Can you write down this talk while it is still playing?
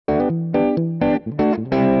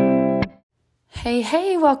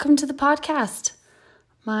Hey, welcome to the podcast.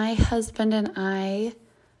 My husband and I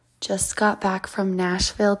just got back from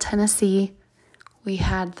Nashville, Tennessee. We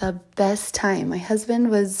had the best time. My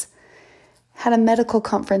husband had a medical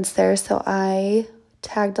conference there, so I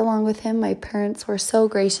tagged along with him. My parents were so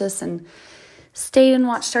gracious and stayed and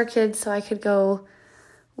watched our kids so I could go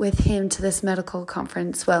with him to this medical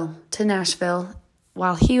conference, to Nashville,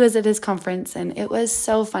 while he was at his conference, and it was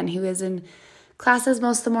so fun. He was in classes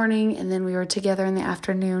most of the morning, and then we were together in the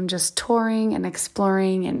afternoon just touring and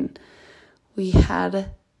exploring, and we had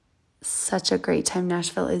such a great time.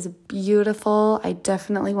 Nashville is beautiful. I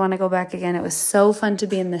definitely want to go back again. It was so fun to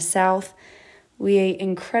be in the South. We ate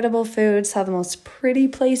incredible food, saw the most pretty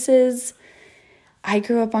places. I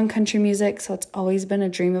grew up on country music, so it's always been a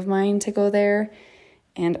dream of mine to go there,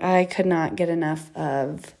 and I could not get enough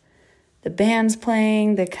of the bands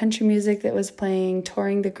playing, the country music that was playing,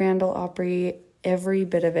 touring the Grand Ole Opry. Every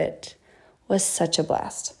bit of it was such a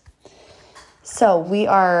blast. So we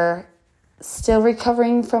are still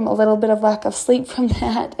recovering from a little bit of lack of sleep from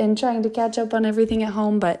that and trying to catch up on everything at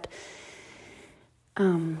home. But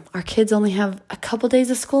our kids only have a couple days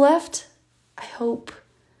of school left. I hope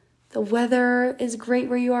the weather is great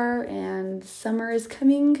where you are and summer is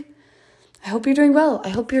coming. I hope you're doing well. I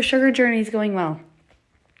hope your sugar journey is going well.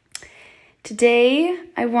 Today,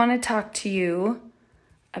 I want to talk to you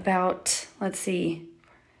about,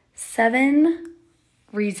 7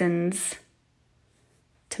 reasons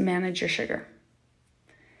to manage your sugar.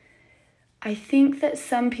 I think that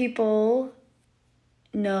some people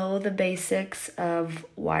know the basics of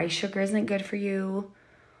why sugar isn't good for you,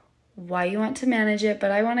 why you want to manage it, but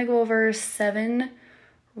I want to go over 7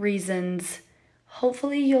 reasons.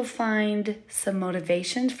 Hopefully you'll find some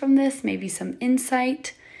motivation from this, maybe some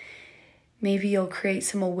insight. Maybe you'll create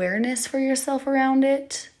some awareness for yourself around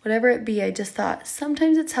it. Whatever it be, I just thought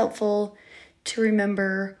sometimes it's helpful to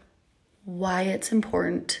remember why it's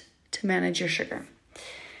important to manage your sugar.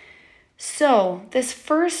 So this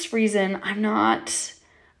first reason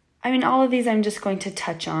all of these I'm just going to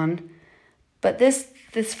touch on, but this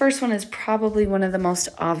first one is probably one of the most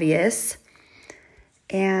obvious.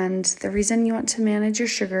 And the reason you want to manage your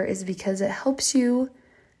sugar is because it helps you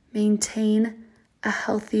maintain a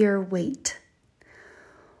healthier weight.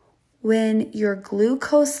 When your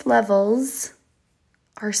glucose levels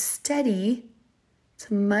are steady,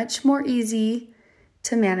 it's much more easy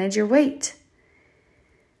to manage your weight.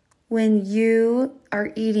 When you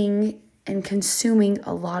are eating and consuming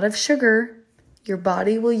a lot of sugar, your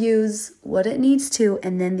body will use what it needs to,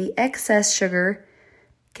 and then the excess sugar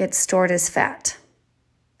gets stored as fat.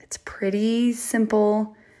 It's pretty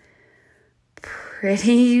simple,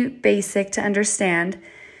 pretty basic to understand.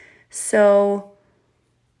 So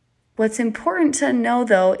what's important to know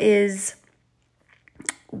though is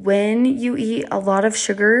when you eat a lot of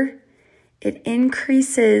sugar, it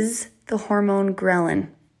increases the hormone ghrelin.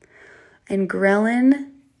 And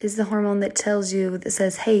ghrelin is the hormone that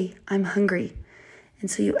says, hey, I'm hungry.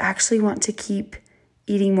 And so you actually want to keep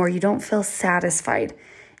eating more. You don't feel satisfied.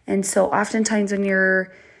 And so oftentimes when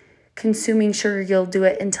you're consuming sugar, you'll do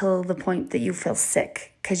it until the point that you feel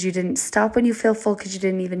sick because you didn't stop when you feel full because you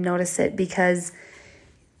didn't even notice it because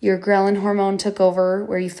your ghrelin hormone took over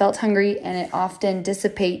where you felt hungry, and it often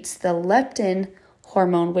dissipates the leptin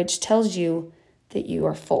hormone, which tells you that you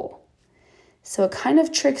are full. So it kind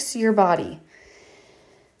of tricks your body.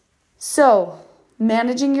 So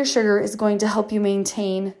managing your sugar is going to help you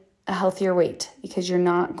maintain a healthier weight because you're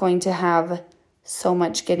not going to have so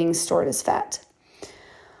much getting stored as fat.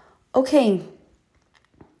 Okay,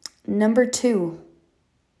 number 2,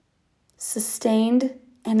 sustained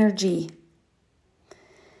energy.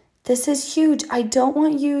 This is huge. I don't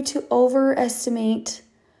want you to overestimate,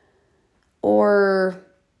 or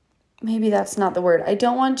maybe that's not the word. I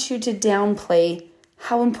don't want you to downplay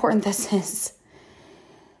how important this is.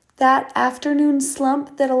 That afternoon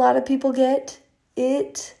slump that a lot of people get,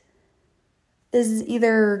 it is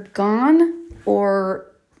either gone or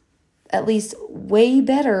at least way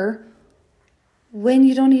better when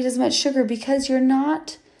you don't eat as much sugar because you're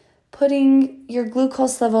not putting your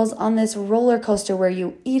glucose levels on this roller coaster where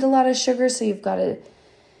you eat a lot of sugar, so you've got a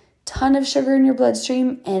ton of sugar in your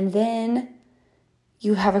bloodstream, and then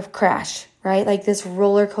you have a crash, right? Like this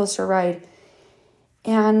roller coaster ride.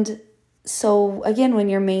 And so again, when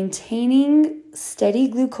you're maintaining steady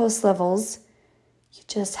glucose levels, you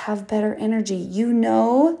just have better energy. You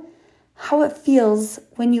know how it feels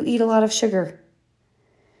when you eat a lot of sugar.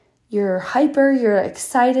 You're hyper, you're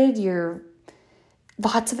excited, you're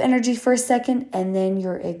lots of energy for a second, and then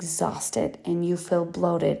you're exhausted and you feel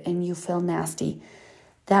bloated and you feel nasty.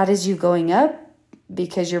 That is you going up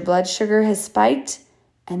because your blood sugar has spiked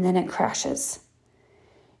and then it crashes.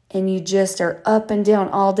 And you just are up and down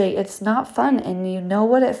all day. It's not fun, and you know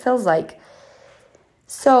what it feels like.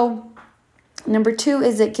 So, number 2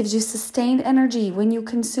 is it gives you sustained energy when you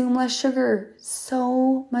consume less sugar.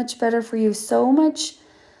 So much better for you.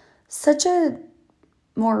 Such a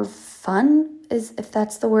more fun, if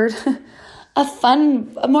that's the word,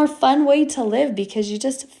 a more fun way to live because you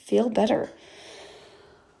just feel better.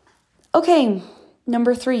 Okay,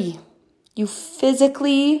 number 3, you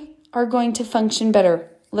physically are going to function better.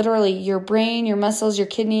 Literally, your brain, your muscles, your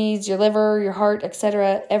kidneys, your liver, your heart,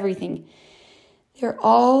 etc., everything. They're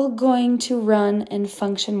all going to run and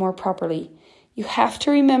function more properly. You have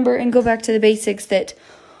to remember and go back to the basics that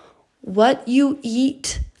what you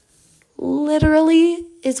eat literally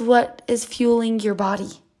is what is fueling your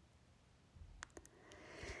body.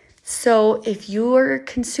 So if you're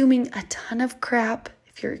consuming a ton of crap,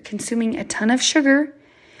 if you're consuming a ton of sugar,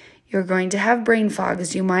 you're going to have brain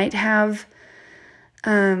fogs. You might have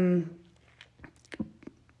insulin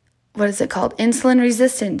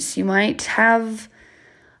resistance. You might have,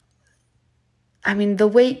 the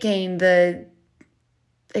weight gain,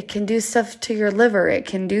 it can do stuff to your liver. It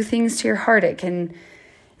can do things to your heart.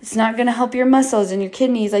 It's not going to help your muscles and your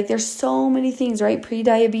kidneys. Like, there's so many things, right?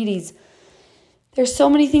 Pre-diabetes. There's so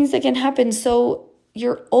many things that can happen. So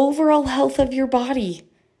your overall health of your body,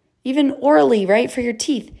 even orally, right? For your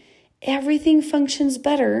teeth, everything functions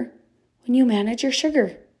better when you manage your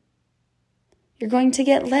sugar. You're going to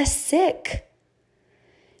get less sick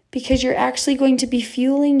because you're actually going to be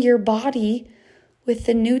fueling your body with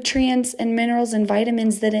the nutrients and minerals and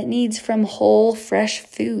vitamins that it needs from whole, fresh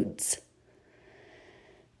foods.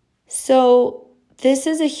 So this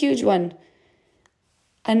is a huge one.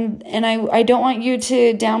 And I don't want you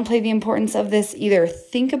to downplay the importance of this either.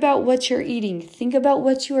 Think about what you're eating. Think about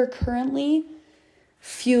what you are currently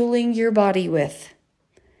fueling your body with.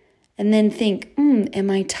 And then think, am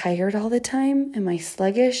I tired all the time? Am I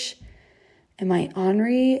sluggish? Am I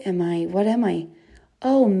ornery? What am I?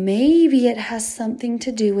 Oh, maybe it has something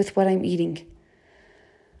to do with what I'm eating.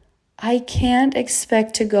 I can't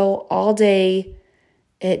expect to go all day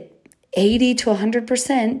at 80 to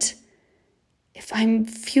 100% if I'm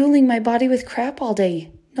fueling my body with crap all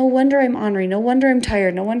day. No wonder I'm ornery. No wonder I'm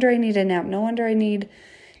tired. No wonder I need a nap. No wonder I need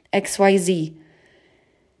XYZ.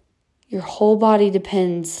 Your whole body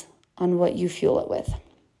depends on what you fuel it with.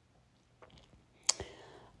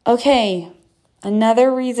 Okay,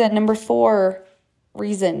 another reason, number 4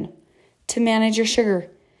 reason to manage your sugar.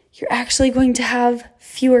 You're actually going to have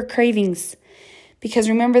fewer cravings. Because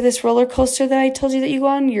remember this roller coaster that I told you that you go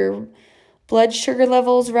on? Your blood sugar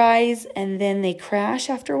levels rise and then they crash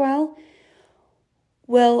after a while.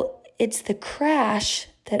 Well, it's the crash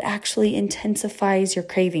that actually intensifies your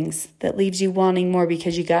cravings, that leaves you wanting more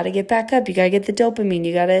because you got to get back up. You got to get the dopamine.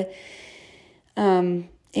 You got to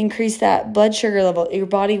increase that blood sugar level. Your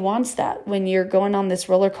body wants that. When you're going on this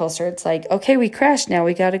roller coaster, it's like, okay, we crashed now.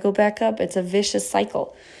 We got to go back up. It's a vicious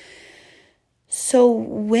cycle. So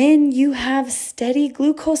when you have steady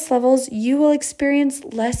glucose levels, you will experience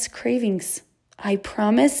less cravings. I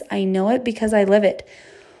promise. I know it because I live it.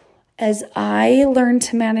 As I learned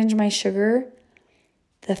to manage my sugar,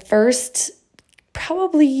 the first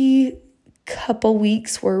probably couple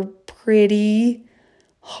weeks were pretty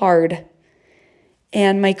hard.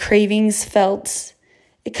 And my cravings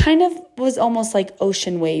it kind of was almost like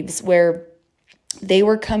ocean waves where they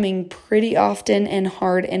were coming pretty often and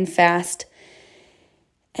hard and fast.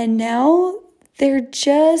 And now they're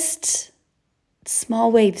just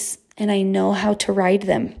small waves, and I know how to ride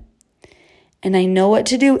them. And I know what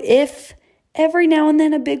to do if every now and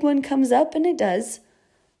then a big one comes up, and it does.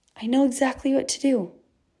 I know exactly what to do.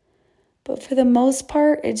 But for the most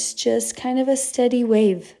part, it's just kind of a steady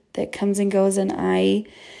wave that comes and goes, and I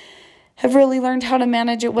have really learned how to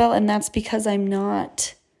manage it well, and that's because I'm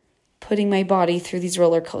not putting my body through these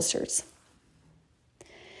roller coasters.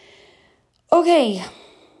 Okay,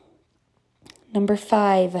 number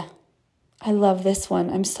 5. I love this one.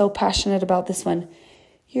 I'm so passionate about this one.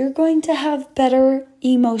 You're going to have better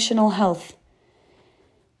emotional health.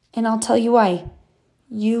 And I'll tell you why.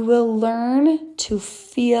 You will learn to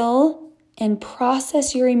feel and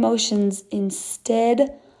process your emotions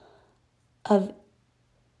instead of...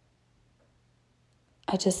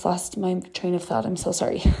 I just lost my train of thought. I'm so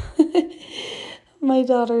sorry. My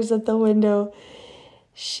daughter's at the window.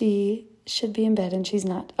 She should be in bed and she's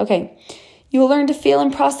not. Okay. You will learn to feel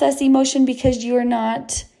and process emotion because you are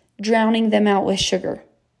not drowning them out with sugar.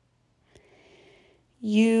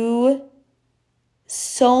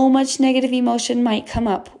 So much negative emotion might come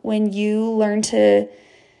up when you learn to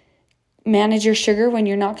manage your sugar when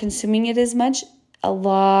you're not consuming it as much, a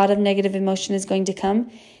lot of negative emotion is going to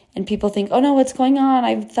come. And people think, oh no, what's going on?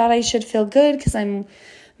 I thought I should feel good because I'm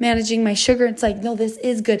managing my sugar. It's like, no, this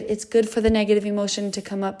is good. It's good for the negative emotion to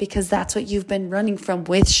come up because that's what you've been running from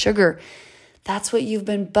with sugar. That's what you've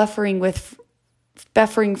been buffering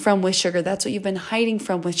from with sugar. That's what you've been hiding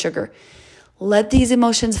from with sugar. Let these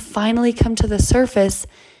emotions finally come to the surface,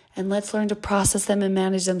 and let's learn to process them and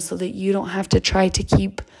manage them so that you don't have to try to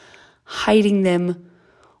keep hiding them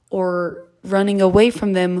or running away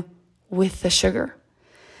from them with the sugar.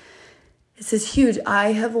 This is huge.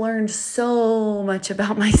 I have learned so much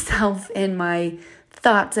about myself and my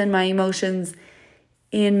thoughts and my emotions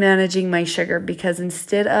in managing my sugar, because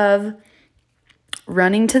instead of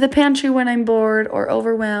running to the pantry when I'm bored or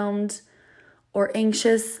overwhelmed or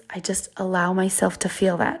anxious, I just allow myself to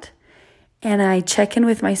feel that. And I check in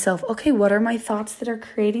with myself. Okay, what are my thoughts that are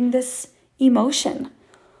creating this emotion?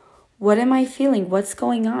 What am I feeling? What's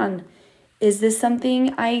going on? Is this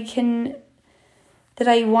something that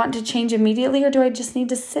I want to change immediately, or do I just need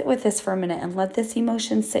to sit with this for a minute and let this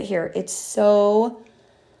emotion sit here? It's so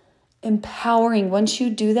empowering. Once you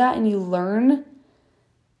do that and you learn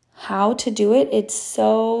how to do it, it's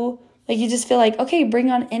so, like, you just feel like, okay, bring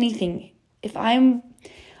on anything. If I'm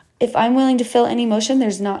willing to feel any emotion,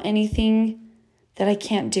 there's not anything that I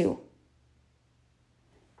can't do.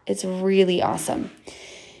 It's really awesome.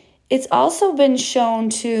 It's also been shown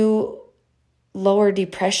to lower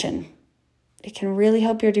depression. It can really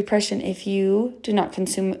help your depression if you do not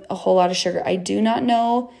consume a whole lot of sugar. I do not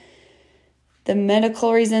know the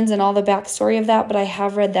medical reasons and all the backstory of that, but I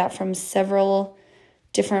have read that from several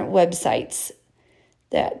different websites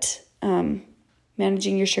that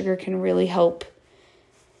managing your sugar can really help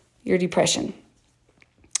your depression.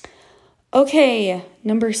 Okay,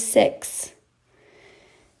 number 6.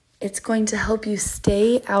 It's going to help you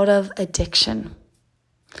stay out of addiction.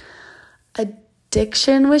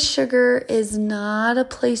 Addiction with sugar is not a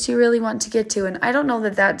place you really want to get to. And I don't know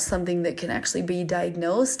that that's something that can actually be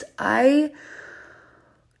diagnosed. I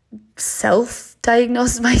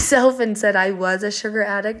self-diagnosed myself and said I was a sugar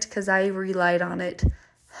addict because I relied on it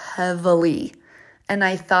heavily. And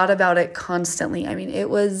I thought about it constantly. I mean,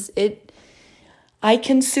 I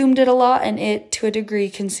consumed it a lot, and it, to a degree,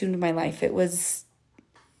 consumed my life.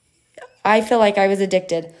 I feel like I was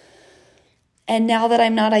addicted. And now that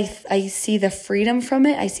I'm not, I see the freedom from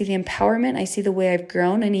it. I see the empowerment. I see the way I've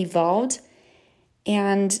grown and evolved.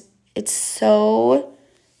 And it's so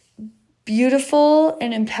beautiful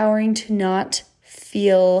and empowering to not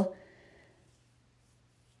feel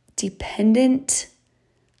dependent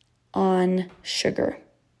on sugar,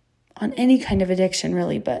 on any kind of addiction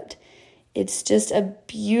really, but it's just a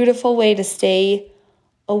beautiful way to stay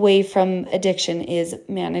away from addiction is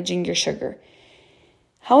managing your sugar.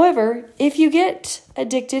 However, if you get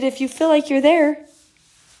addicted, if you feel like you're there,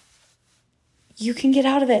 you can get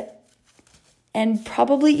out of it, and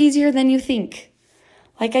probably easier than you think.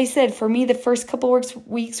 Like I said, for me, the first couple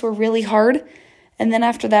weeks were really hard, and then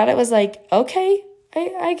after that, it was like, okay,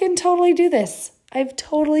 I can totally do this. I've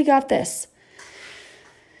totally got this.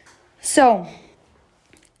 So,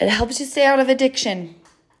 it helps you stay out of addiction.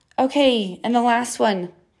 Okay, and the last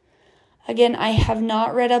one. Again, I have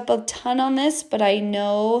not read up a ton on this, but I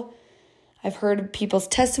know I've heard people's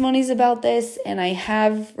testimonies about this, and I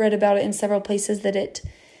have read about it in several places that it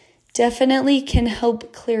definitely can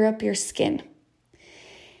help clear up your skin.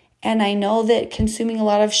 And I know that consuming a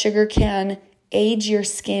lot of sugar can age your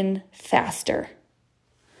skin faster.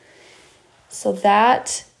 So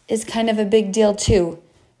that is kind of a big deal too.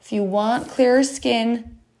 If you want clearer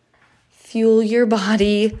skin, fuel your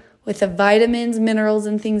body with the vitamins, minerals,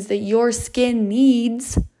 and things that your skin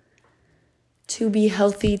needs to be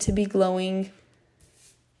healthy, to be glowing,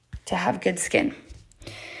 to have good skin.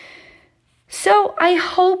 So I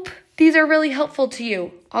hope these are really helpful to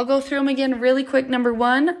you. I'll go through them again really quick. Number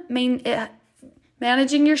 1,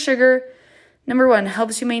 managing your sugar. Number 1,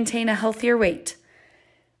 helps you maintain a healthier weight.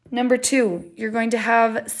 Number 2, you're going to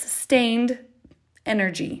have sustained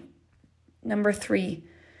energy. Number 3,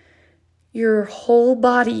 your whole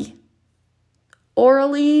body,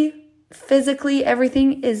 orally, physically,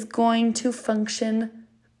 everything is going to function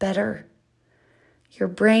better. Your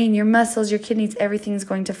brain, your muscles, your kidneys, everything's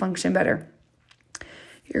going to function better.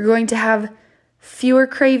 You're going to have fewer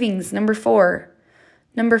cravings. Number 4.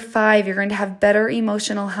 Number 5, you're going to have better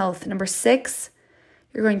emotional health. Number 6,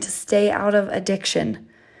 you're going to stay out of addiction.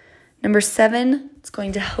 Number 7, it's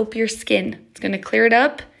going to help your skin. It's going to clear it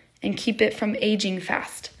up and keep it from aging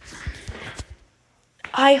fast.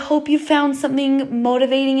 I hope you found something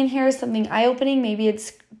motivating in here, something eye-opening. Maybe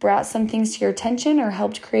it's brought some things to your attention or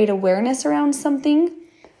helped create awareness around something.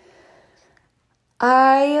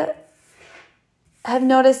 I have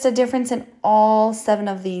noticed a difference in all 7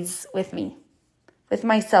 of these with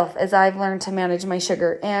myself, as I've learned to manage my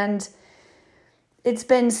sugar. And it's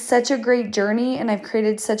been such a great journey, and I've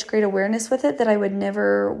created such great awareness with it that I would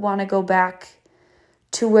never want to go back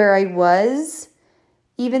to where I was,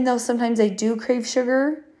 even though sometimes I do crave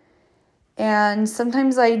sugar, and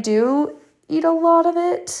sometimes I do eat a lot of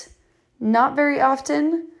it, not very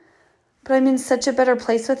often, but I'm in such a better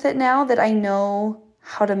place with it now that I know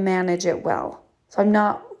how to manage it well. So I'm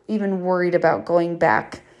not even worried about going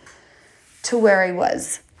back to where I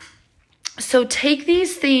was. So take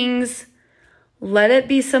these things, let it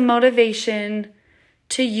be some motivation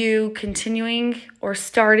to you continuing or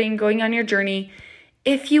starting, going on your journey.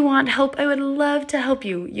 If you want help, I would love to help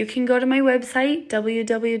you. You can go to my website,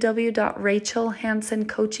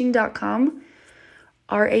 www.rachelhansencoaching.com,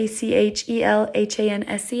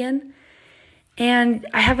 RACHELHANSEN. And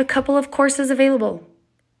I have a couple of courses available.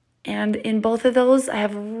 And in both of those, I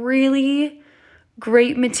have really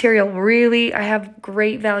great material. I have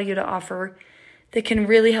great value to offer that can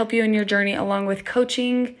really help you in your journey, along with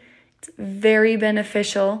coaching. It's very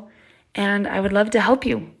beneficial, and I would love to help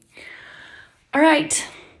you. All right.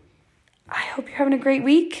 I hope you're having a great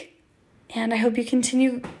week, and I hope you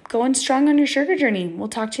continue going strong on your sugar journey. We'll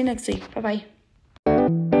talk to you next week. Bye-bye.